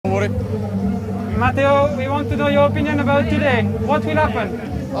worry. Matteo, we want to know your opinion about today. What will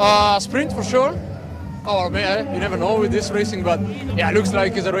happen? Sprint for sure. Or you never know with this racing, but yeah, it looks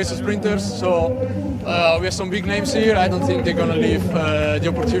like it's a race of sprinters. So we have some big names here. I don't think they're gonna leave the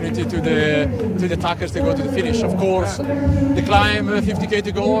opportunity to the attackers to go to the finish. Of course, the climb 50k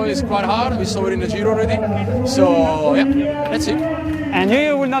to go is quite hard. We saw it in the Giro already. So yeah, that's it. And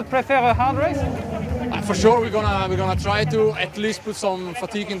you will not prefer a hard race? For sure, we're gonna try to at least put some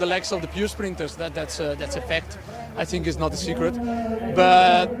fatigue in the legs of the pure sprinters. That's a fact. I think it's not a secret.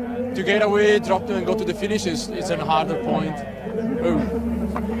 But to get away, drop them, and go to the finish is a harder point.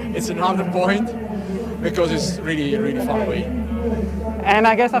 It's a harder point because it's really far away. And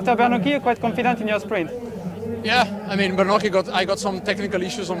I guess after Bernocchi, you're quite confident in your sprint. Yeah, I mean Bernocchi I got some technical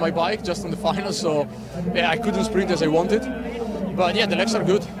issues on my bike just on the final, so yeah, I couldn't sprint as I wanted. But yeah, the legs are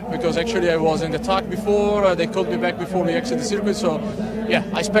good because actually I was in the attack before. They called me back before we exit the circuit. So yeah,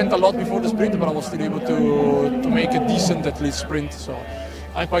 I spent a lot before the sprint, but I was still able to make a decent at least sprint. So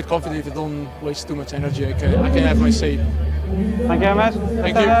I'm quite confident if I don't waste too much energy, I can have my say. Thank you very much.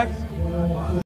 Thank you.